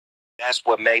That's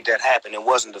what made that happen. It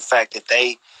wasn't the fact that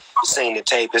they seen the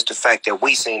tape. It's the fact that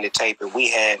we seen the tape and we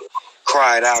had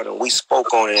cried out and we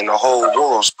spoke on it and the whole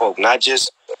world spoke. Not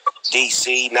just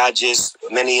D.C., not just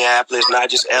Minneapolis, not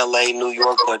just L.A., New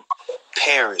York, but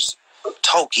Paris,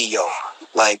 Tokyo.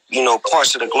 Like, you know,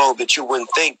 parts of the globe that you wouldn't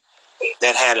think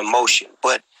that had emotion.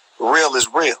 But real is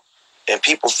real. And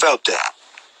people felt that.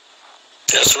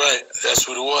 That's right. That's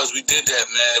what it was. We did that,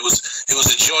 man. It was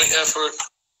a joint effort.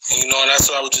 And, you know, and that's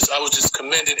why I was just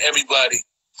commending everybody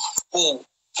who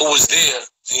was there,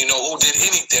 you know, who did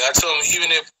anything. I told them,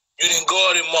 even if you didn't go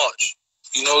out in March,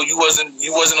 you know, you wasn't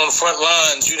on the front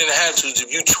lines, you didn't have to.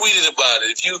 If you tweeted about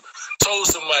it, if you told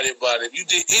somebody about it, if you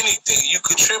did anything, you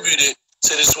contributed to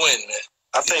this win, man.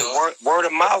 I think word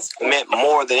of mouth meant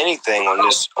more than anything on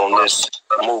this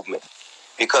movement,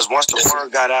 because once the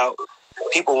word got out,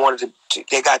 people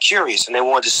they got curious and they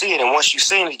wanted to see it. And once you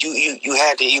seen it, you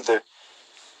had to either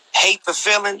hate the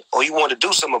feeling or you wanted to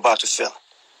do something about the feeling.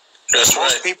 That's right.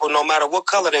 Most people, no matter what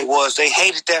color they was, they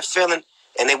hated that feeling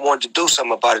and they wanted to do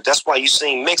something about it. That's why you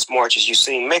seen mixed marches, you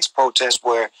seen mixed protests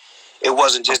where it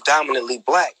wasn't just dominantly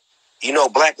black. You know,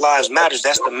 Black Lives Matters,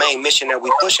 that's the main mission that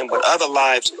we pushing, but other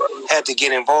lives had to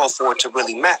get involved for it to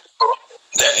really matter.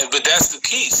 But that's the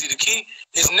key. See, the key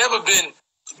has never been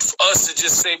us to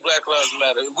just say Black Lives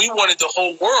Matter. We wanted the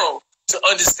whole world to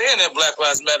understand that Black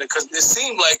Lives Matter, because it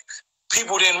seemed like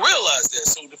people didn't realize that.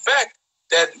 So the fact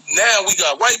that now we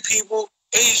got white people,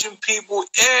 Asian people,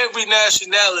 every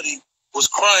nationality was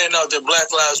crying out that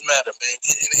Black Lives Matter, man.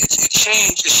 It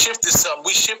changed, it shifted something.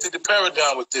 We shifted the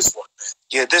paradigm with this one, man.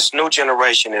 Yeah, this new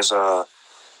generation is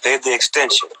they're the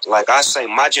extension. Like I say,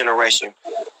 my generation,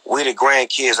 we the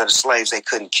grandkids of the slaves they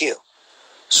couldn't kill.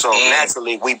 So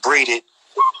naturally, we breeded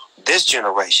this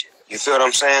generation. You feel what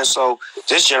I'm saying? So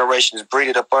this generation is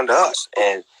breeded up under us.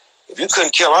 And if you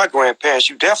couldn't kill our grandparents,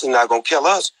 you definitely not going to kill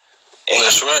us. And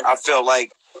that's right. I feel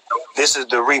like this is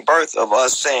the rebirth of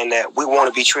us saying that we want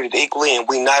to be treated equally and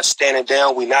we not standing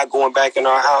down. We not going back in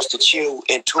our house to chill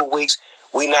in 2 weeks.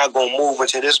 We not going to move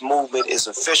until this movement is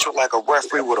official like a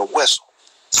referee with a whistle.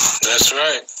 That's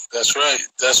right. That's right.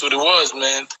 That's what it was,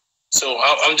 man. So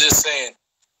I'm just saying,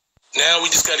 now we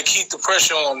just got to keep the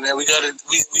pressure on, man. We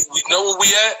know where we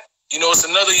at. You know, it's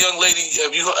another young lady.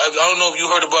 I don't know if you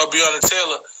heard about Breonna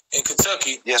Taylor in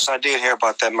Kentucky. Yes, I did hear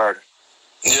about that murder.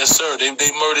 Yes, sir. They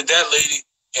murdered that lady,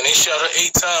 and they shot her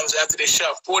 8 times after they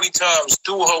shot 40 times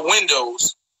through her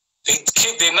windows. They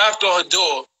knocked on her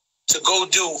door to go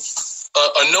do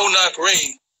a no-knock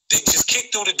raid. They just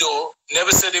kicked through the door,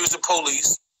 never said they was the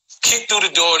police, kicked through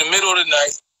the door in the middle of the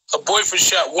night. Her boyfriend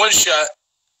shot 1 shot.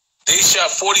 They shot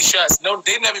 40 shots. No,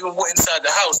 they never even went inside the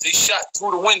house. They shot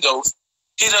through the windows,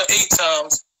 hit her 8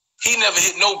 times. He never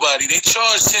hit nobody. They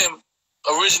charged him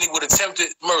originally with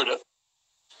attempted murder.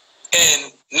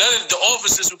 And none of the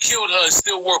officers who killed her is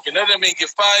still working. None of them ain't get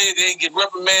fired. They ain't get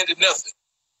reprimanded, nothing.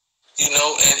 You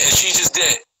know, and she's just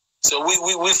dead. So we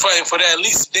fighting for that.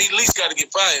 They at least got to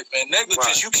get fired, man. Negligence,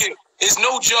 right. You can't. There's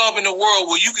no job in the world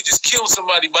where you could just kill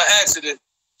somebody by accident,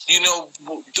 you know,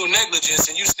 through negligence,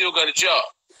 and you still got a job.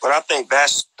 But I think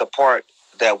that's the part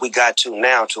that we got to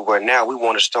now, to where now we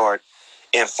want to start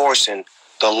enforcing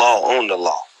the law on the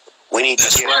law. We need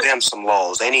to give them some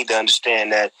laws. They need to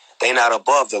understand that they're not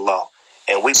above the law.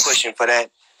 And we pushing for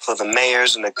that, for the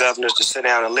mayors and the governors to sit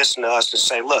down and listen to us and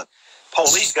say, look,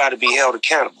 police got to be held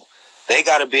accountable. They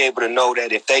got to be able to know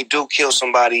that if they do kill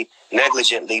somebody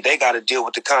negligently, they got to deal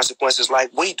with the consequences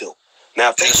like we do.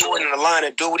 Now, if they do it in the line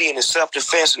of duty and in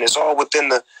self-defense and it's all within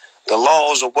the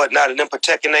laws or whatnot and them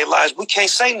protecting their lives, we can't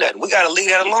say nothing. We got to leave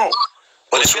that alone.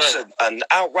 But if it's an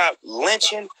outright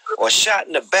lynching or shot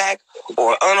in the back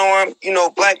or unarmed, you know,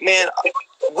 black man,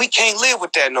 we can't live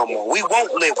with that no more. We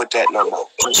won't live with that no more.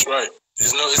 That's right.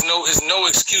 There's no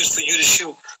excuse for you to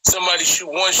shoot. Somebody shoot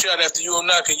 1 shot after you're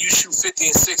knock and you shoot 50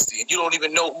 and 60 and you don't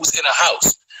even know who's in a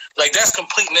house. Like, that's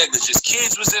complete negligence.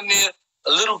 Kids was in there.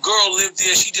 A little girl lived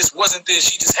there. She just wasn't there.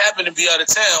 She just happened to be out of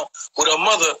town with her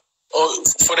mother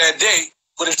for that day.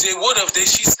 But if they would have, they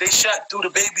shot through the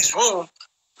baby's room.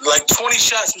 Like 20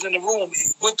 shots was in the room.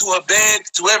 It went through her bed,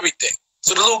 through everything.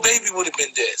 So the little baby would have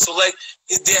been dead. So, like,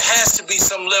 there has to be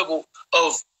some level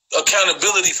of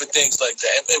accountability for things like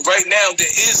that. And right now, there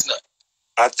is none.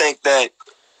 I think that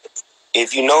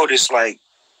if you notice, like,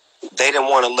 they didn't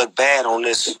want to look bad on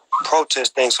this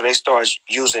protest thing, so they started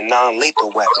using non-lethal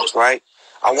weapons, right?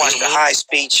 I watched a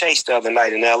high-speed chase the other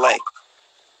night in L.A.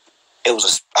 It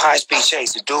was a high-speed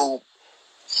chase. The dude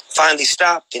finally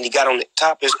stopped, and he got on the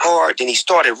top of his car, then he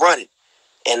started running,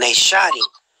 and they shot him.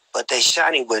 But they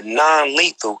shot him with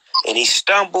non-lethal, and he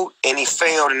stumbled, and he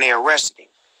failed, and they arrested him.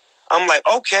 I'm like,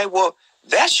 okay, well,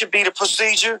 that should be the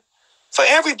procedure For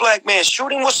every black man,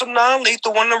 shoot him with some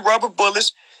non-lethal, one of them rubber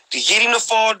bullets, to get him to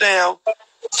fall down,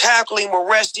 tackle him,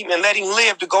 arrest him, and let him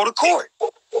live to go to court.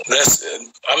 It's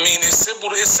simple.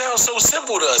 It sounds so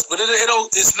simple to us, but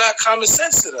it's not common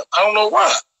sense to them. I don't know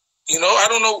why. I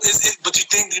don't know. But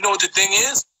you know what the thing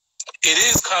is? It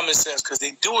is common sense because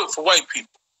they do it for white people.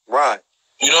 Right.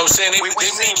 You know what I'm saying? We've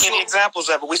seen many examples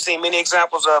of it. We've seen many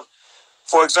examples of,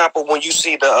 for example, when you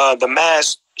see the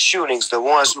mass shootings, the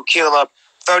ones who kill up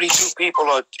 32 people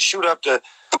or shoot up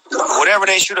whatever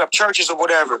they shoot up, churches or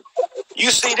whatever, you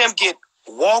see them get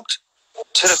walked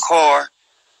to the car,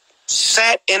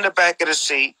 sat in the back of the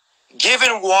seat,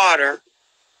 given water,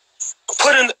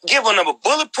 giving them a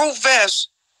bulletproof vest,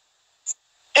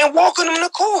 and walking them to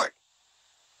court.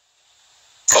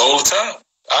 All the time.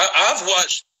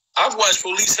 I've watched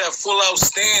police have full-out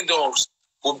standoffs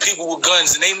with people with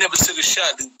guns, and they never took a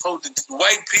shot. The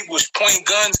white people was pointing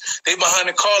guns. They behind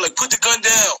the car like, put the gun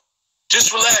down.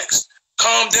 Just relax.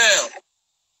 Calm down.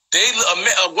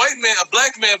 A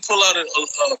black man pull out a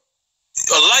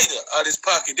lighter out of his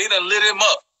pocket. They done lit him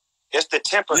up. It's the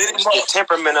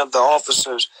temperament of the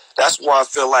officers. That's why I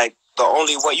feel like the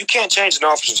only way, you can't change an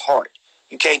officer's heart.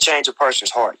 You can't change a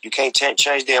person's heart. You can't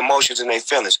change their emotions and their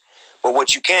feelings. But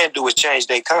what you can do is change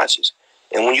their conscience.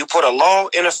 And when you put a law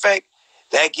in effect,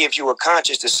 that gives you a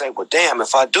conscience to say, well, damn,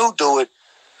 if I do it,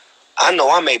 I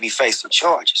know I may be facing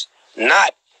charges.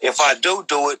 Not if I do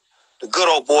it, the good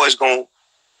old boy's going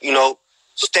to,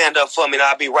 stand up for me and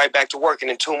I'll be right back to working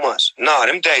in 2 months. Nah,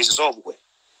 them days is over with.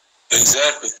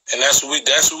 Exactly. And that's what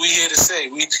we here to say.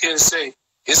 We here to say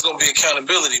it's going to be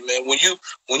accountability, man. When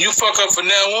you fuck up from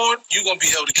now on, you're going to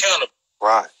be held accountable.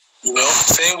 Right.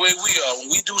 Same way we are. When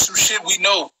we do some shit, we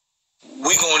know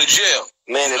we going to jail.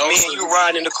 Man, if me and you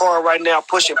riding in the car right now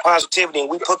pushing positivity and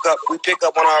we pick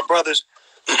up one of our brothers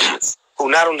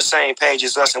who not on the same page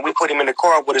as us and we put him in the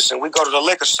car with us and we go to the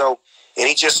liquor store and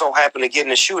he just so happened to get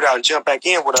in a shootout and jump back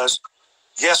in with us,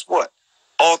 guess what?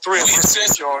 All three of us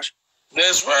are charged.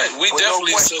 That's right. We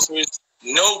definitely accessories.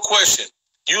 No question.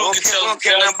 You can tell don't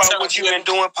care nothing about what you've been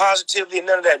doing positively and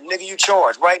none of that. Nigga, you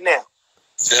charged right now.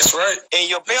 That's right. And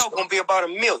your bail gonna be about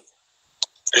 $1 million.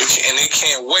 And they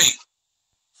can't wait.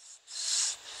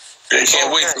 They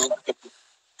can't wait.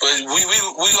 But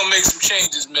we gonna make some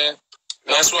changes, man.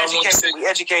 That's what I want to say. We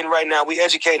educating right now. We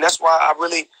educating. That's why I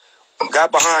really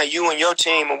got behind you and your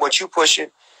team and what you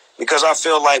pushing, because I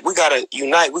feel like we gotta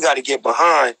unite. We gotta get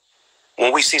behind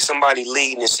when we see somebody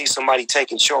leading and see somebody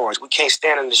taking charge. We can't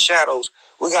stand in the shadows.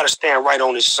 We gotta stand right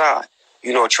on his side.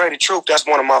 Trey the Truth, that's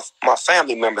one of my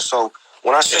family members. So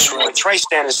when I see you and Trey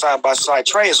standing side by side,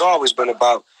 Trey has always been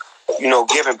about,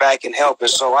 giving back and helping.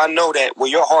 So I know that where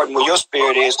your heart and where your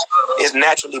spirit is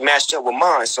naturally matched up with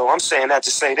mine. So I'm saying that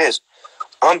to say this.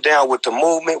 I'm down with the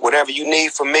movement, whatever you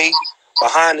need from me,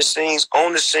 behind the scenes,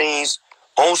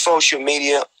 on social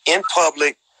media, in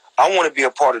public. I want to be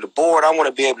a part of the board. I want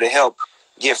to be able to help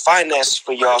get finances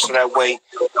for y'all so that way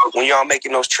when y'all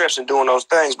making those trips and doing those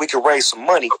things, we can raise some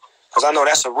money. Because I know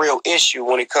that's a real issue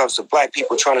when it comes to black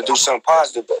people trying to do something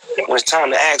positive. When it's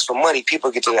time to ask for money,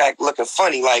 people get to act looking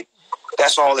funny like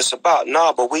that's all it's about.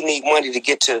 No, but we need money to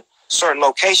get to certain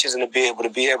locations and to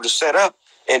be able to set up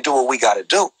and do what we got to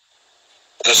do.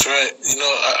 That's right.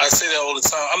 I say that all the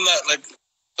time. I'm not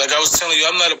like I was telling you,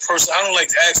 I'm not a person. I don't like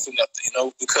to ask for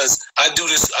nothing, because I do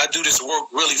this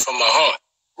work really from my heart.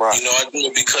 Right. I do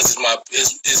it because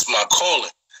it's my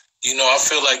calling. I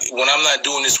feel like when I'm not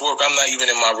doing this work, I'm not even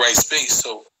in my right space.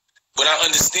 So, but I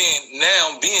understand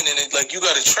now being in it, like you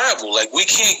got to travel. Like we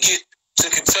can't get to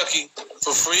Kentucky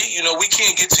for free. We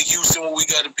can't get to Houston when we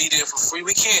got to be there for free.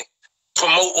 We can't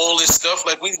promote all this stuff.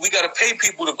 Like we got to pay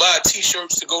people to buy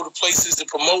T-shirts to go to places to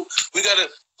promote. We got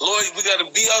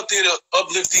to be out there to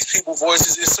uplift these people's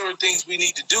voices. There's certain things we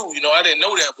need to do. I didn't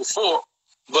know that before,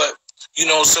 but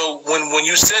so when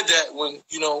you said that, when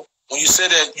you said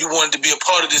that you wanted to be a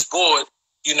part of this board,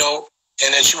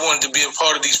 and that you wanted to be a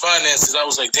part of these finances, I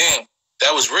was like, damn,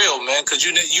 that was real, man. Because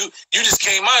you just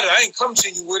came out of it. I ain't come to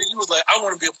you with it. You was like, I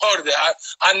want to be a part of that.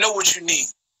 I know what you need.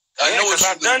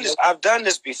 I've done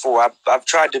this before. I've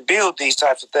tried to build these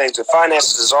types of things. The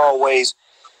finances is always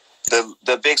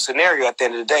the big scenario. At the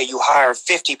end of the day, you hire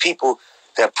 50 people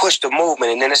that push the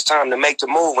movement, and then it's time to make the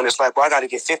move. And it's like, well, I got to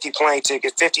get 50 plane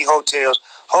tickets, 50 hotels.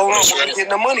 Hold on, where are you getting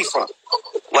the money from?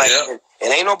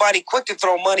 And ain't nobody quick to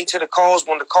throw money to the cause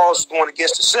when the cause is going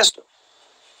against the system.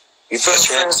 You feel what I'm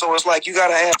saying? So it's like you got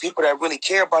to have people that really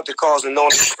care about the cause and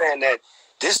understand that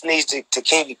this needs to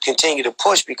continue to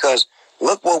push, because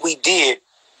look what we did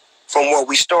from where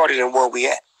we started and where we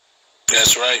at.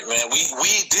 That's right, man.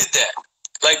 We did that.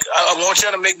 Like, I want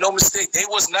y'all to make no mistake. They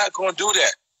was not going to do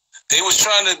that. They was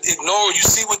trying to ignore it. You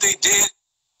see what they did?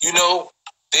 You know,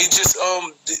 they just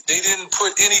they didn't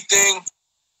put anything.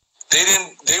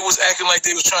 They was acting like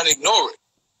they was trying to ignore it.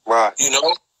 Right. You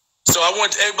know? So I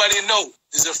want everybody to know,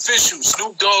 it's official.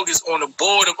 Snoop Dogg is on the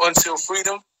board of Until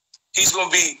Freedom. He's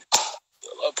going to be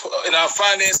in our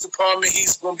finance department.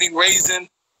 He's going to be raising,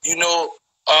 you know,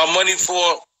 our money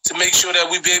to make sure that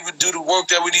we be able to do the work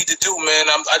that we need to do, man.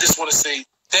 I just want to say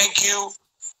thank you.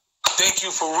 Thank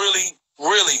you for really,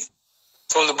 really,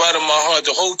 from the bottom of my heart,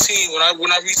 the whole team.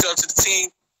 When I reached out to the team,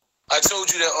 I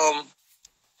told you that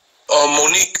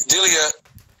Monique Delia,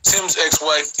 Tim's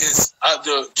ex-wife, is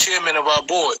the chairman of our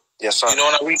board. Yes, sir. You know,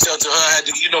 and I reached out to her.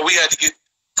 We had to get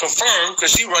confirmed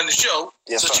because she run the show.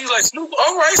 Yes, so sir. she's like, Snoop,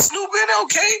 all right, Snoop in,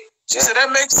 okay. She said,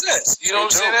 that makes sense. You know what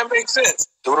I'm saying? That makes sense.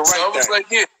 Do the right thing. So I was like,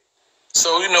 yeah.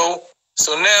 So, you know,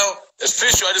 so now,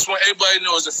 official, I just want everybody to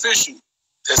know it's official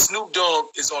that Snoop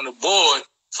Dogg is on the board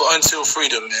for Until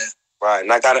Freedom, man. Right,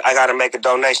 and I gotta make a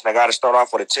donation. I gotta start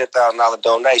off with a $10,000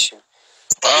 donation.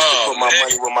 Just to put my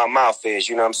money where my mouth is,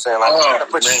 you know what I'm saying? Like, you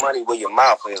gotta put your money where your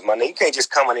mouth is, man. You can't just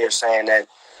come in here saying that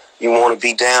you want to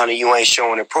be down and you ain't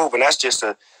showing improvement.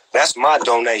 That's my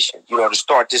donation, you know, to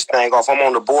start this thing off. I'm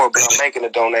on the board, but I'm making a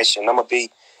donation. I'm gonna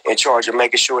be in charge of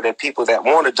making sure that people that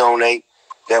want to donate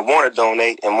and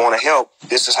want to help,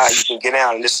 this is how you can get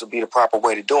out, and this will be the proper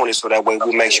way to doing it. So that way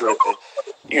we make sure that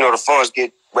the funds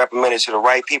get recommended to the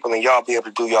right people, and y'all be able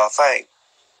to do y'all thing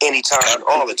anytime,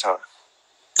 all the time.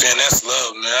 Man, that's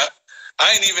love, man.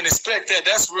 I ain't even expect that.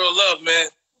 That's real love, man.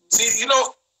 See, you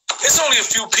know, it's only a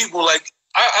few people. Like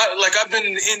I've been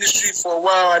in the industry for a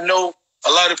while. I know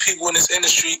a lot of people in this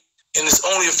industry, and it's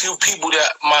only a few people that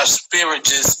my spirit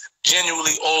just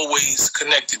genuinely always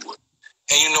connected with.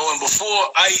 And you know, and before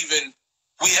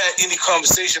we had any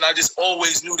conversation, I just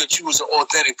always knew that you was an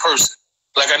authentic person.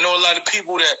 Like, I know a lot of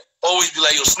people that always be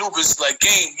like, yo, Snoop is like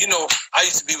Game. You know, I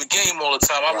used to be with Game all the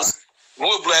time. I was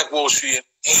with Black Wall Street, and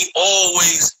he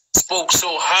always spoke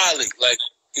so highly. Like,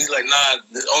 he's like, nah,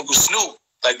 Uncle Snoop.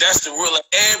 Like, that's the real,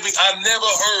 I've never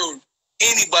heard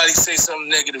anybody say something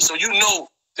negative. So you know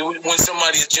that when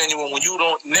somebody is genuine, when you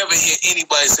don't never hear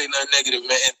anybody say nothing negative,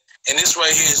 man. And this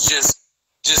right here is just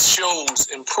shows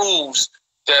and proves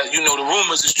that, you know, the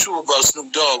rumors is true about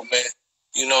Snoop Dogg, man.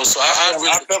 You know, so I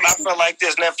feel like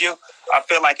this, nephew. I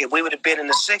feel like if we would have been in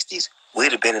the 60s,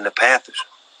 we'd have been in the Panthers.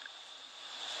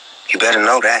 You better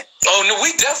know that. Oh, no,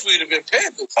 we definitely would have been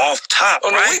Panthers. Off top,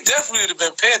 right? No, we definitely would have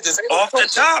been Panthers. Off the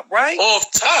top, right?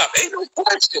 Off top. Ain't no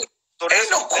question. So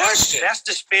ain't no question. That's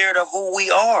the spirit of who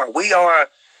we are. We are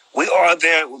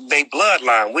their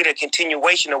bloodline. We're the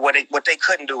continuation of what they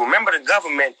couldn't do. Remember, the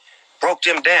government broke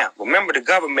them down. Remember, the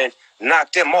government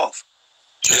knocked them off.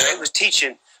 Yeah. They was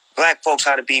teaching Black folks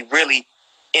how to be really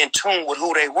in tune with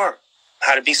who they were,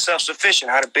 how to be self-sufficient,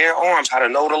 how to bear arms, how to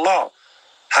know the law,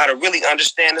 how to really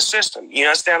understand the system. You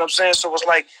understand what I'm saying? So it's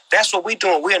like, that's what we're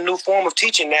doing. We're a new form of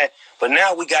teaching that, but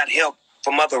now we got help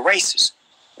from other races,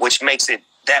 which makes it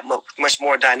that much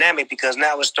more dynamic, because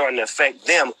now it's starting to affect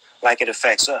them like it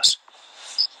affects us.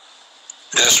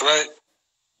 That's right.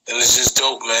 And it's just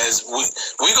dope, man. We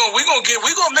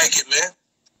gonna make it, man.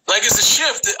 Like, it's a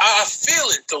shift. I feel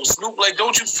it, though, Snoop. Like,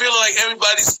 don't you feel like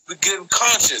everybody's getting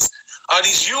conscious?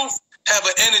 These youth have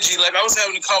an energy. Like, I was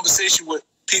having a conversation with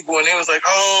people, and they was like,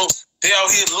 oh, they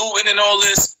out here looting and all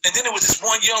this. And then there was this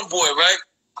one young boy, right,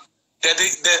 that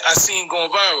I seen going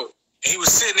viral. And he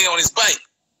was sitting there on his bike.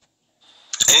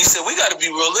 And he said, we got to be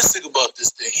realistic about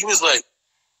this thing. He was like,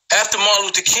 after Martin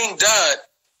Luther King died,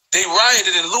 they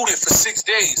rioted and looted for 6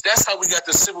 days. That's how we got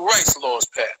the civil rights laws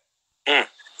passed.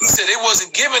 He said they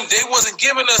wasn't giving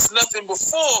us nothing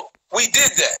before we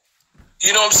did that.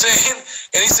 You know what I'm saying?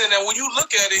 And he said, now when you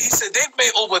look at it, he said they've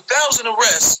made over 1,000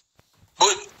 arrests,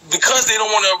 but because they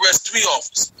don't want to arrest 3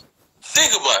 officers.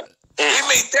 Think about it. They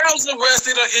made 1,000 arrests.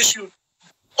 They done issued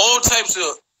all types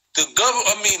of the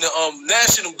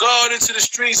National Guard into the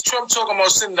streets. Trump talking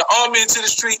about sending the army into the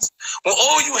streets. When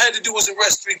all you had to do was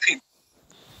arrest 3 people.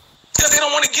 Because they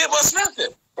don't want to give us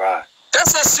nothing. Right.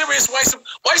 That's not serious.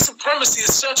 White supremacy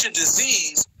is such a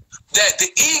disease that the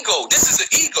ego, this is an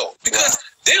ego. Because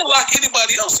they'll lock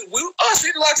anybody else in. You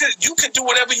can do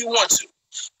whatever you want to.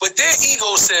 But their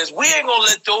ego says, we ain't going to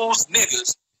let those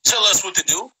niggas tell us what to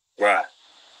do. Right.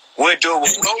 We'll do it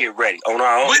when we get ready on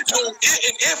our own. And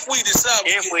if we decide.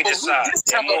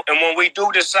 And when we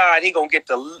do decide, he going to get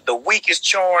the weakest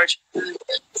charge. You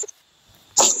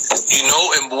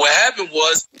know, and what happened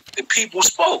was the people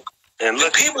spoke. And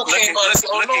people came out and said,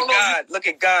 look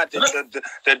at God.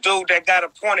 The dude that got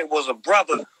appointed was a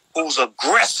brother who's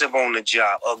aggressive on the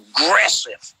job.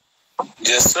 Aggressive.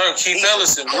 Yes, sir. Keith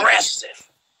Ellison. Aggressive.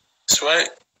 That's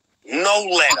right. No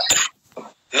let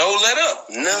up. No let up.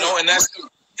 No. You know, and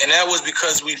that was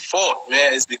because we fought,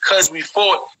 man. It's because we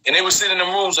fought. And they were sitting in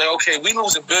the rooms like, okay, we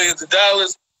losing billions of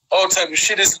dollars. All type of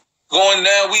shit is going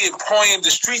down. We employing.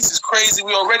 The streets is crazy.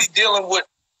 We already dealing with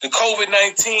the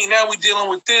COVID-19. Now we dealing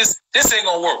with this. This ain't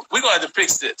going to work. We're going to have to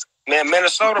fix this. Man,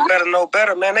 Minnesota better know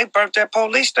better, man. They burnt that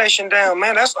police station down,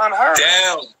 man. That's unheard of.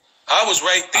 Down. I was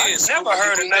right there. I never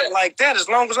heard of nothing like that as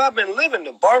long as I've been living.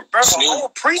 The burnt a whole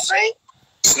precinct?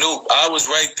 Snoop, I was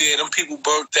right there. Them people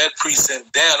burnt that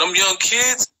precinct down. Them young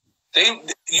kids, they,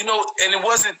 you know, and it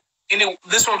wasn't,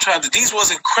 this is what I'm trying to do. These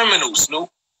wasn't criminals, Snoop.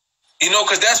 You know,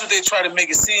 because that's what they try to make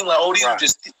it seem like, oh, these are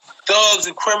just thugs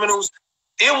and criminals.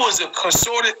 It was a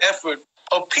concerted effort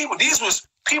of people. These was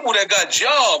people that got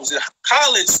jobs,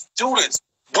 college students,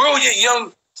 brilliant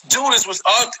young students was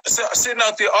sitting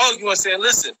out there arguing, saying,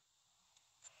 listen,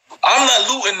 I'm not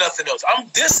looting nothing else.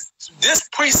 This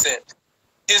precinct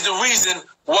is the reason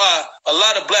why a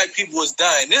lot of black people is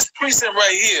dying. This precinct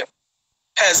right here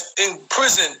has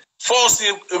falsely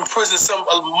imprisoned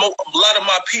a lot of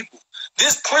my people.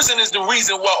 This prison is the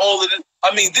reason why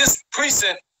this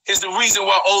precinct is the reason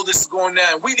why all this is going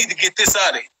down. We need to get this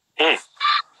out of here.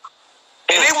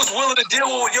 And they was willing to deal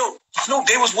with, Snoop,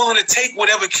 they was willing to take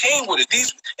whatever came with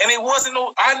it. And it wasn't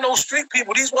I know street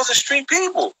people. These wasn't street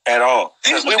people. At all.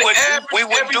 These we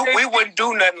wouldn't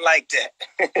do nothing like that.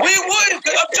 We wouldn't.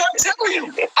 I'm trying to tell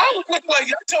you. I was looking like,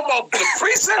 y'all talking about the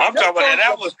precinct? I'm talking about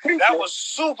that was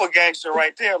super gangster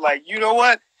right there. Like, you know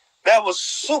what? That was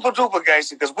super duper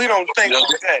gangster because we don't think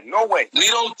like that. No way. We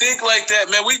don't think like that,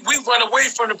 man. We run away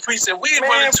from the precinct. We ain't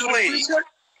running to the precinct.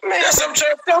 Man. That's what I'm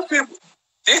trying to tell people.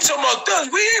 They talking about thugs.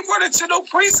 We ain't running to no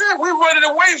precinct. We running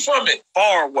away from it.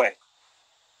 Far away.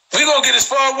 We gonna get as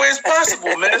far away as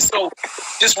possible, man. So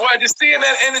just seeing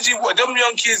that energy, them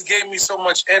young kids gave me so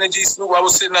much energy. Snoop, I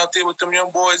was sitting out there with them young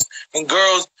boys and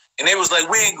girls, and they was like,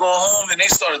 we ain't going home. And they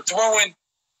started throwing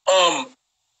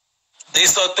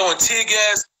tear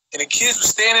gas, and the kids were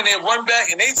standing there, run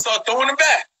back, and they started throwing them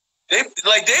back. They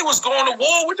was going to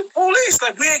war with the police.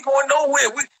 Like, we ain't going nowhere.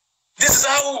 This is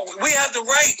how we have the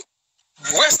right.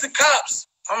 Arrest the cops.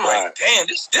 I'm like, damn,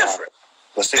 this is different.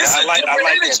 But see, I like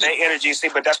that energy. See,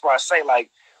 but that's why I say, like,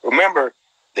 remember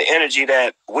the energy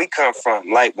that we come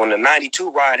from. Like, when the 92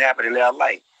 riot happened in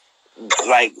L.A.,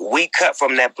 like, we cut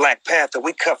from that Black Panther.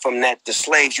 We cut from that, the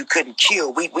slaves you couldn't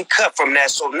kill. We cut from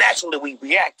that, so naturally we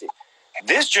reacted.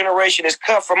 This generation is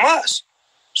cut from us.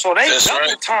 So they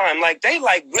double time. Like, they,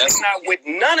 like, really not with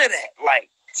none of that. Like,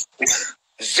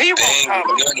 zero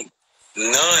tolerance.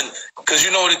 None. Because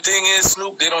you know the thing is,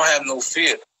 Snoop, they don't have no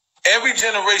fear. Every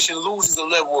generation loses a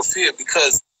level of fear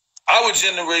because our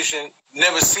generation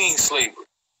never seen slavery.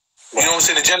 You know what I'm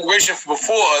saying? The generation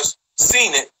before us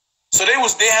seen it. So they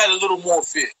had a little more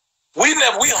fear. We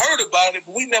heard about it,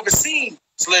 but we never seen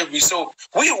slavery. So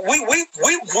we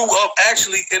grew up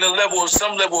actually in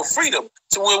some level of freedom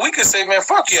to where we could say, man,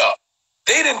 fuck y'all.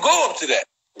 They didn't go up to that.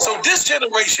 So this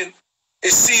generation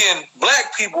is seeing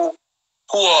black people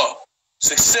who are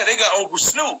success. They got Uncle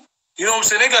Snoop. You know what I'm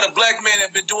saying? They got a black man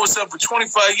that been doing something for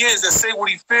 25 years that say what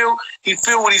he feel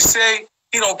what he say.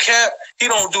 He don't cap. He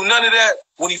don't do none of that.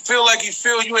 When he feel like he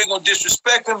feel, you ain't gonna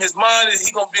disrespect him. His mind is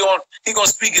he gonna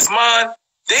speak his mind.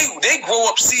 They grow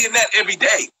up seeing that every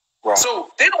day. Right.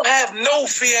 So they don't have no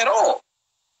fear at all.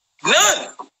 None.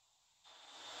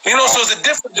 You know, so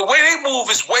it's the way they move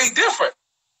is way different.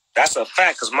 That's a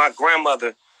fact, because my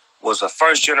grandmother was a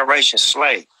first generation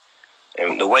slave.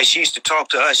 And the way she used to talk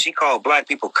to us, she called black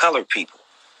people colored people.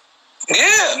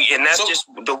 Yeah. And that's just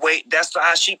the way, that's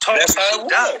how she talked. That's how it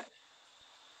was.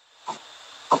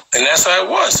 And that's how it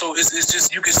was. So it's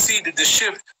just, you can see the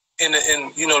shift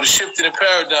the shift in the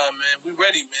paradigm, man. We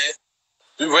ready, man.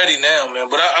 We ready now, man.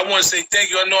 But I want to say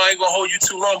thank you. I know I ain't going to hold you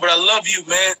too long, but I love you,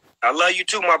 man. I love you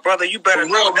too, my brother. You better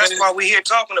know. That's why we're here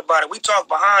talking about it. We talk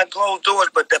behind closed doors,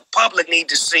 but the public need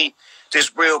to see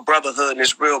this real brotherhood and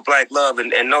this real black love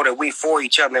and know that we for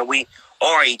each other and we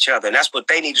are each other. And that's what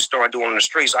they need to start doing on the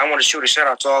streets. So I want to shoot a shout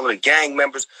out to all of the gang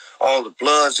members, all the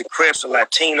Bloods, the Crips, the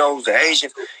Latinos, the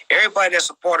Asians, everybody that's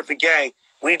a part of the gang.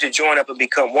 We need to join up and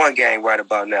become one gang right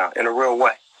about now in a real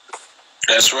way.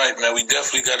 That's right, man. We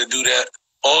definitely got to do that.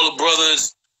 All the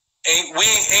brothers,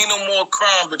 ain't no more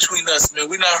crime between us, man.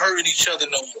 We're not hurting each other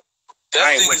no more.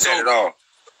 I ain't with that at all.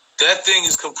 That thing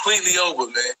is completely over,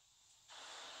 man.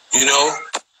 You know,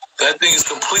 that thing is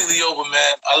completely over,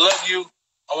 man. I love you.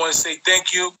 I want to say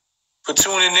thank you for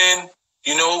tuning in.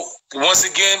 You know, once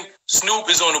again, Snoop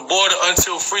is on the border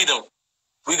until freedom.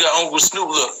 We got Uncle Snoop.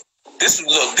 Look,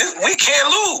 we can't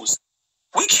lose.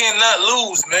 We cannot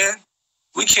lose, man.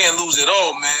 We can't lose at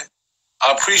all, man.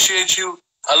 I appreciate you.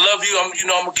 I love you. I'm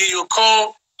gonna give you a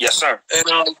call. Yes, sir.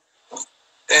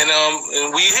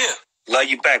 And we here. Love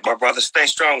you back, my brother. Stay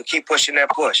strong and keep pushing that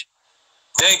push.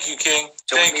 Thank you, King.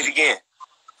 Till we meet again.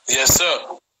 Yes, sir.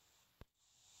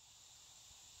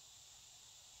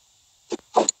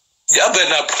 Y'all better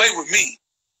not play with me.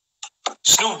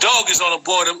 Snoop Dogg is on the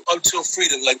board up till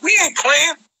freedom. Like, we ain't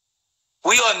playing.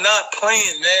 We are not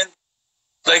playing, man.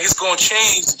 Like, it's gonna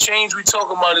change. The change we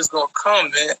talking about is gonna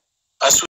come, man. I swear.